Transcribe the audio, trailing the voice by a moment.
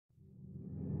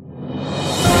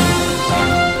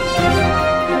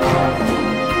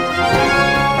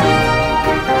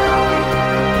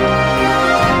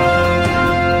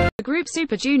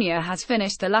Super Junior has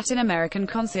finished the Latin American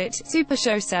concert, Super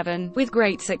Show 7, with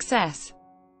great success.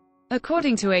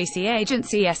 According to AC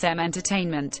agency SM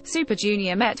Entertainment, Super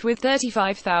Junior met with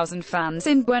 35,000 fans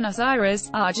in Buenos Aires,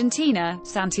 Argentina,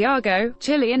 Santiago,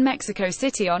 Chile and Mexico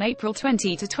City on April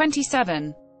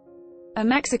 20–27. A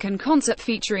Mexican concert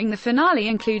featuring the finale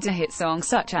includes a hit song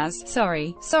such as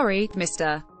Sorry, Sorry,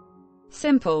 Mr.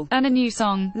 Simple, and a new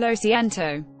song, Lo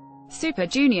Siento. Super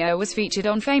Junior was featured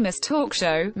on famous talk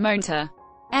show, Monta.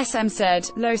 SM said,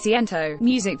 Lo Siento,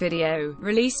 music video,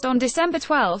 released on December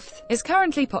 12, is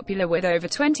currently popular with over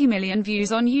 20 million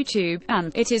views on YouTube,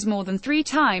 and it is more than 3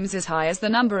 times as high as the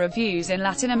number of views in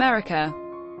Latin America.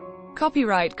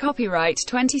 Copyright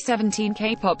 2017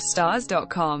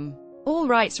 KPOPstars.com. All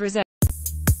rights reserved.